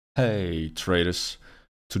Hey traders,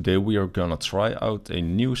 today we are gonna try out a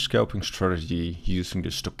new scalping strategy using the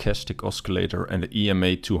stochastic oscillator and the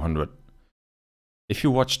EMA 200. If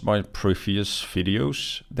you watched my previous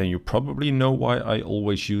videos, then you probably know why I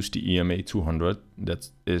always use the EMA 200. That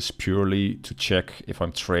is purely to check if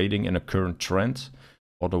I'm trading in a current trend,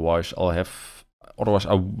 otherwise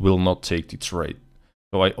I will not take the trade.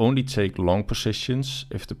 So I only take long positions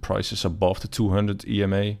if the price is above the 200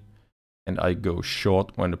 EMA. And I go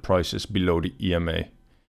short when the price is below the EMA.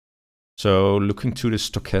 So looking to the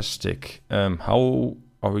stochastic, how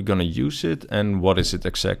are we gonna use it and what is it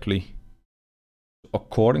exactly?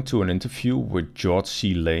 According to an interview with George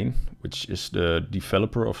C. Lane, which is the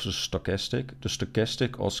developer of the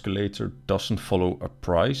stochastic oscillator doesn't follow a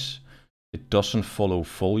price, it doesn't follow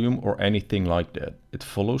volume or anything like that. It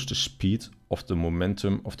follows the speed of the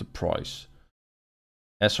momentum of the price.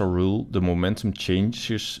 As a rule, the momentum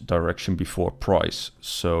changes direction before price,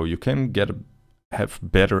 so you can have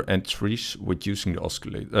better entries with using the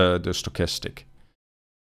stochastic.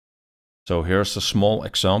 So here's a small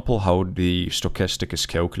example how the stochastic is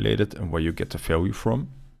calculated and where you get the value from.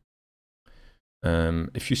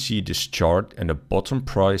 If you see this chart, and the bottom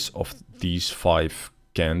price of these 5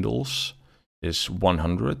 candles is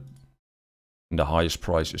 100, and the highest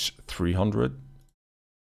price is 300,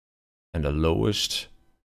 and the lowest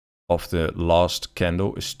of the last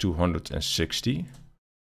candle is 260.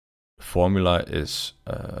 The formula is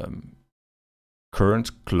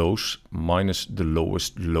current close minus the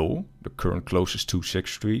lowest low. The current close is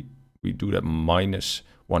 260. We do that minus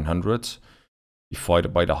 100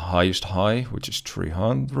 divided by the highest high, which is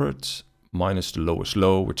 300, minus the lowest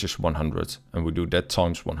low, which is 100. And we do that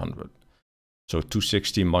times 100. So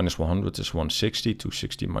 260 minus 100 is 160,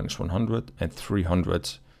 260 minus 100, and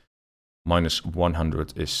 300 minus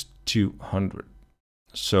 100 is 200.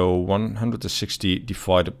 So 160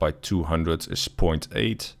 divided by 200 is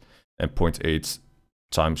 0.8, and 0.8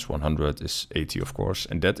 times 100 is 80, of course,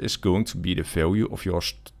 and that is going to be the value of your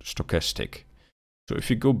stochastic. So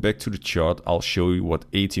if you go back to the chart, I'll show you what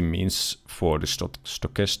 80 means for the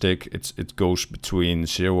stochastic. It goes between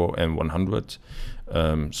 0 and 100.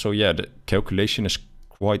 So yeah, the calculation is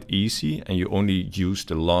quite easy, and you only use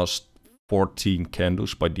the last 14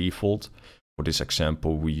 candles by default. For this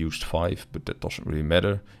example we used 5, but that doesn't really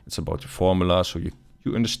matter. It's about the formula, so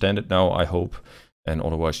you understand it now, I hope, and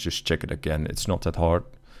otherwise just check it again. It's not that hard.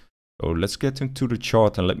 So let's get into the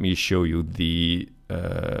chart and let me show you the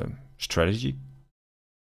strategy.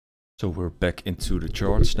 So we're back into the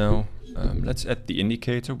charts now. Let's add the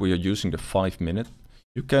indicator. We are using the 5-minute.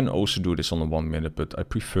 You can also do this on the 1 minute, but I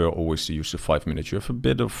prefer always to use the 5 minutes. You have a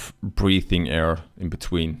bit of breathing air in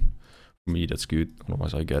between. For me, that's good.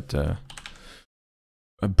 Otherwise, I get a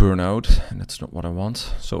burnout, and that's not what I want.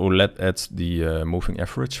 So let's add the moving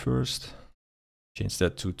average first. Change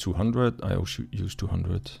that to 200. I also use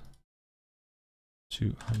 200.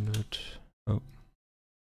 200. Oh,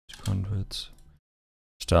 200.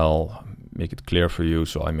 Style, make it clear for you,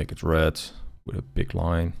 so I make it red with a big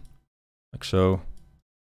line, like so.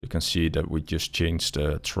 You can see that we just changed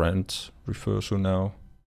the trend reversal now.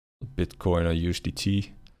 Bitcoin or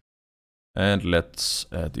USDT. And let's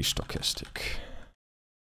add the stochastic,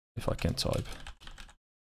 if I can type.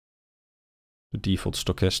 The default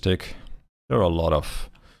stochastic. There are a lot of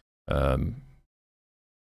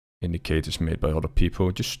indicators made by other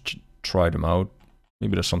people. Just try them out.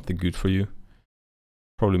 Maybe there's something good for you.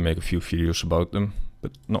 Probably make a few videos about them,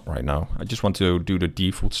 but not right now. I just want to do the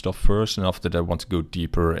default stuff first, and after that I want to go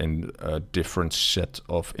deeper in a different set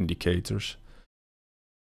of indicators.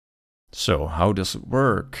 So how does it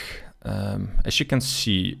work? As you can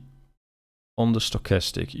see on the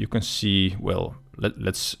stochastic, you can see, well,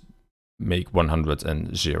 let's make 100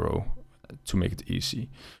 and 0 to make it easy.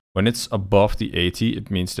 When it's above the 80, it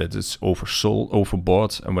means that it's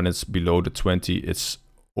overbought, and when it's below the 20, it's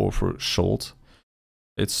oversold.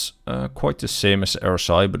 It's quite the same as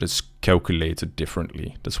RSI, but it's calculated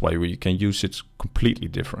differently. That's why we can use it completely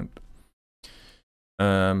different.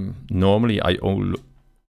 Normally, I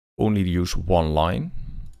only use one line.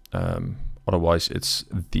 Otherwise, it's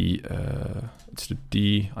the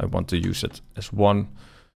D. I want to use it as 1.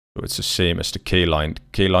 So it's the same as the K line.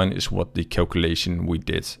 K line is what the calculation we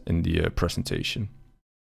did in the presentation.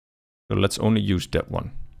 So let's only use that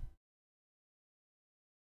one.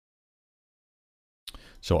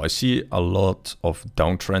 So I see a lot of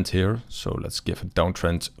downtrend here. So let's give a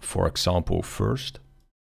downtrend, for example, first.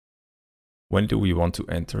 When do we want to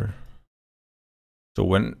enter? So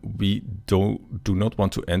when we do not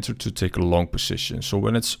want to enter to take a long position. So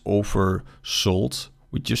when it's oversold,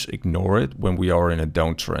 we just ignore it when we are in a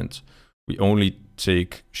downtrend. We only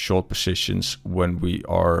take short positions when we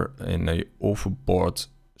are in a overbought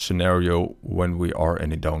scenario, when we are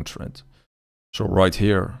in a downtrend. So right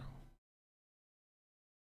here,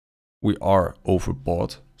 we are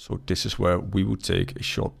overbought. So this is where we would take a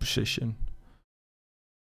short position.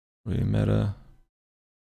 Really matter.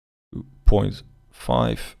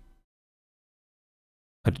 0.5.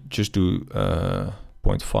 I just do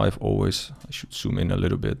 0.5 always. I should zoom in a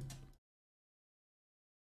little bit.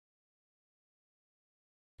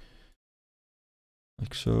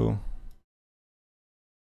 Like so.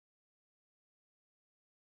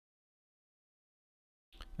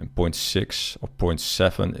 And 0.6 or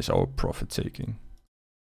 0.7 is our profit taking.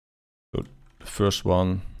 So the first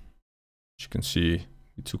one, as you can see,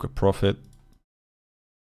 we took a profit.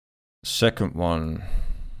 The second one,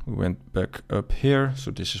 we went back up here. So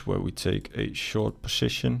this is where we take a short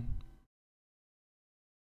position.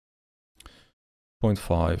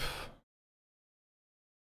 0.5.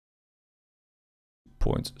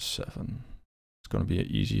 0.7. It's going to be an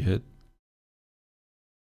easy hit.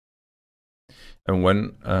 And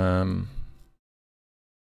when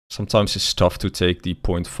sometimes it's tough to take the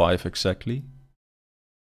 0.5 exactly,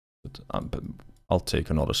 but I'll take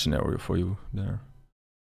another scenario for you there.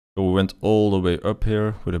 So we went all the way up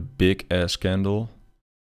here with a big ass candle.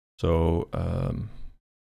 So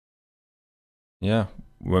yeah,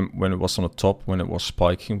 when it was on the top, when it was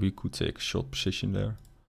spiking, we could take a short position there.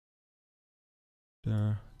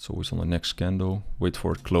 There, it's always on the next candle. Wait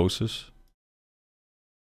for it closes.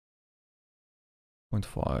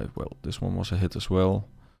 0.5. Well, this one was a hit as well.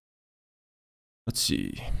 Let's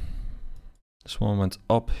see. This one went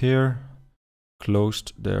up here,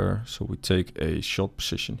 closed there. So we take a short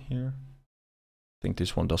position here. I think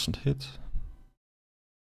this one doesn't hit.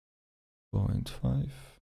 0.5.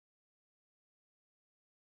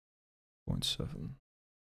 0.7.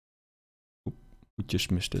 Oop, we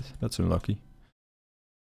just missed it. That's unlucky.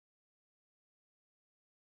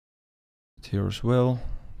 Here as well.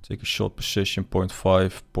 Take a short position,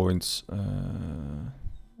 0.5 points.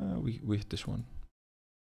 We hit this one.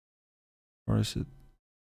 Or is it?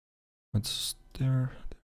 It's there.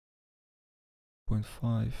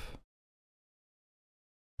 0.5.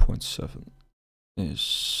 0.7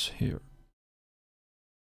 is here.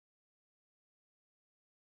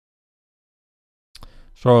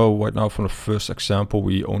 So right now from the first example,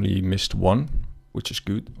 we only missed one, which is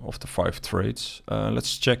good, of the 5 trades.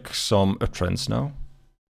 Let's check some uptrends now.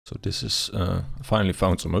 So this is, I finally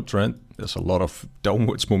found some uptrend. There's a lot of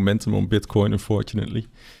downwards momentum on Bitcoin, unfortunately.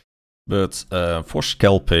 But for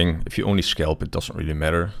scalping, if you only scalp, it doesn't really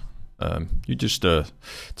matter. You just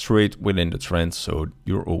trade within the trend, so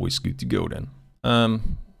you're always good to go then.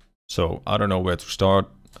 So I don't know where to start.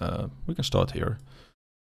 We can start here.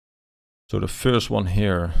 So the first one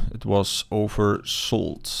here, it was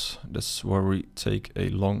oversold. That's where we take a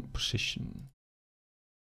long position.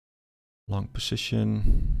 Long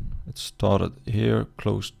position. It started here,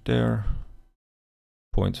 closed there.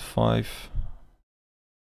 0.5.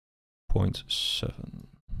 0.7.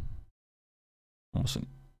 Almost an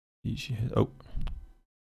easy hit. Oh,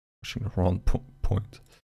 pushing the wrong point.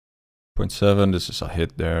 0.7. This is a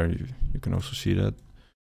hit there. You can also see that.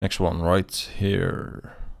 Next one right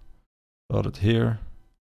here. Started here.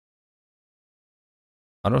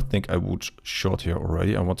 I don't think I would short here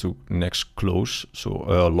already. I want to next close, so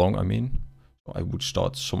long I mean. So I would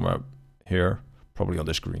start somewhere here, probably on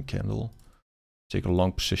this green candle. Take a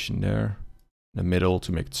long position there, in the middle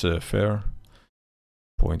to make it fair.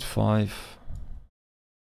 0.5,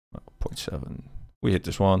 0.7. We hit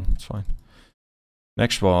this one, it's fine.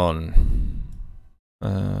 Next one.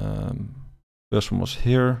 First one was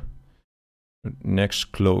here.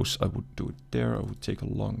 Next close, I would do it there. I would take a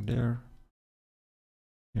long there.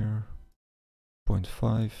 Here,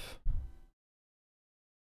 0.5.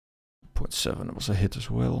 0.7 was a hit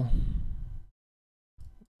as well.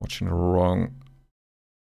 Watching the wrong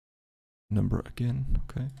number again.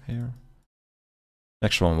 Okay, here.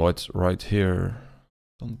 Next one, right here.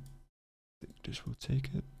 Don't think this will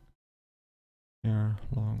take it. Here,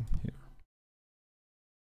 long, here.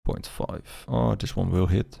 0.5. Oh, this one will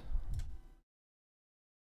hit.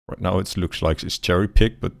 Right now it looks like it's cherry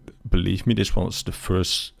picked, but believe me, this one was the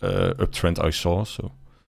first uptrend I saw. So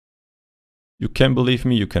you can believe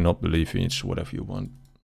me, you cannot believe me. It's whatever you want.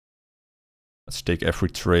 Let's take every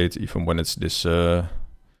trade, even when it's this tight.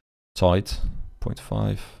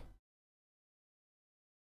 0.5,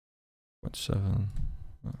 0.7.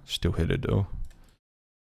 Still hit it though.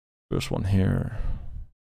 First one here.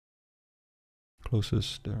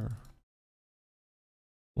 Closest there.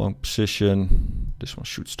 Long position. This one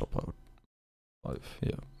should stop out. 5,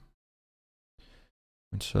 yeah.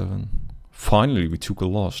 0.7. Finally, we took a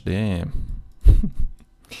loss. Damn.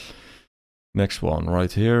 Next one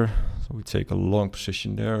right here. So we take a long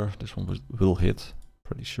position there. This one will hit,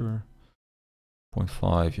 pretty sure.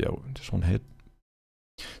 0.5. Yeah, this one hit.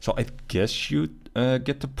 So I guess you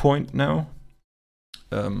get the point now.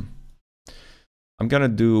 I'm gonna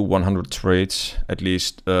do 100 trades, at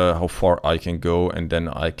least how far I can go, and then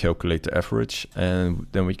I calculate the average, and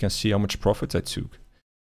then we can see how much profit I took.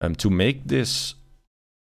 To make this,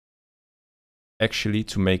 actually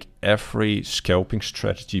to make every scalping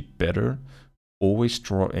strategy better, always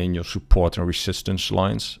draw in your support and resistance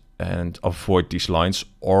lines and avoid these lines,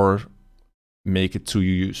 or make it to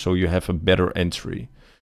you so you have a better entry.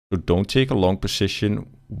 So don't take a long position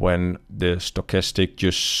when the stochastic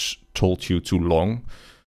just told you too long,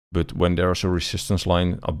 but when there's a resistance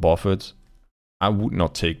line above it, I would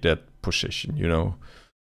not take that position, you know.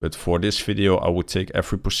 But for this video, I would take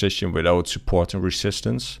every position without support and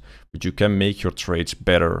resistance, but you can make your trades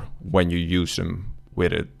better when you use them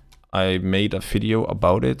with it. I made a video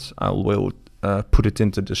about it. I will put it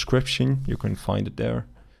in the description. You can find it there.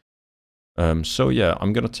 So yeah,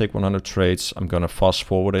 I'm gonna take 100 trades. I'm gonna fast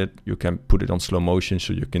forward it. You can put it on slow motion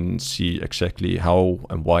so you can see exactly how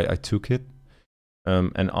and why I took it.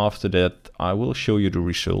 And after that, I will show you the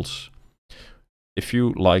results. If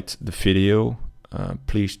you liked the video,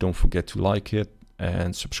 please don't forget to like it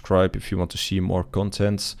and subscribe if you want to see more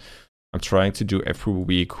content. I'm trying to do every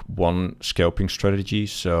week one scalping strategy.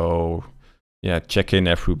 So yeah, check in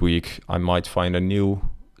every week. I might find a new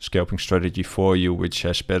scalping strategy for you which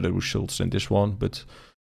has better results than this one, but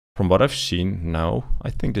from what I've seen now, I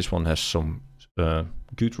think this one has some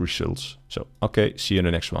good results. So okay, see you in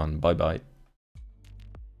the next one. Bye bye.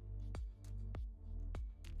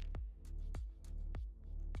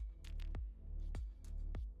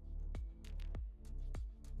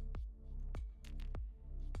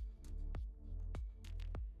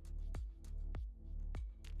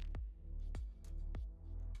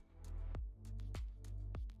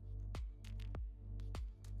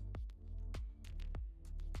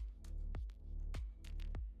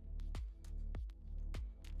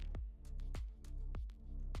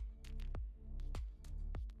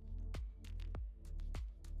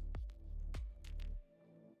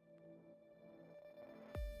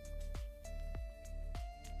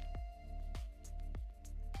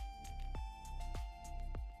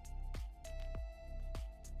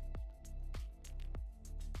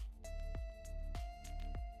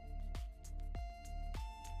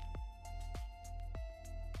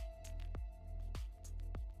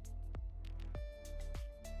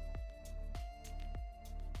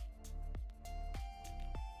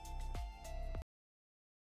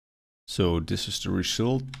 So this is the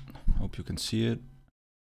result. Hope you can see it.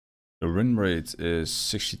 The win rate is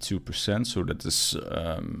 62%, so that is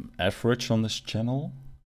average on this channel.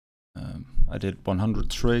 I did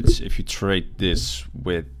 100 trades. If you trade this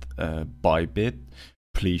with BYBIT,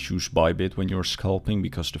 please use BYBIT when you're scalping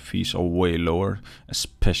because the fees are way lower,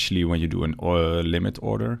 especially when you do an limit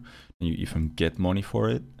order and you even get money for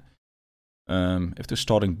it. If the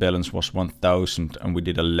starting balance was 1,000 and we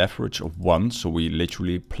did a leverage of 1, so we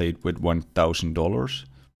literally played with $1,000,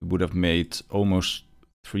 we would have made almost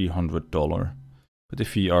 $300. But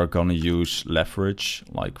if we are gonna use leverage,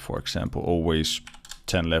 like for example always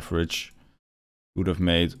 10 leverage, we would have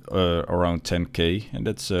made around 10k, and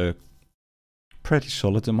that's pretty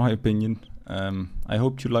solid in my opinion. I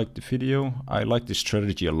hope you liked the video. I like this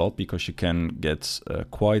strategy a lot because you can get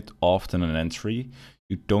quite often an entry.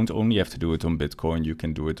 You don't only have to do it on Bitcoin, you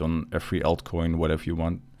can do it on every altcoin, whatever you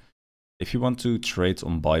want. If you want to trade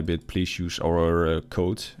on BYBIT, please use our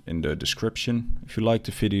code in the description. If you liked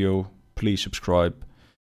the video, please subscribe.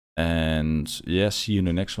 And yeah, see you in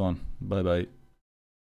the next one. Bye bye.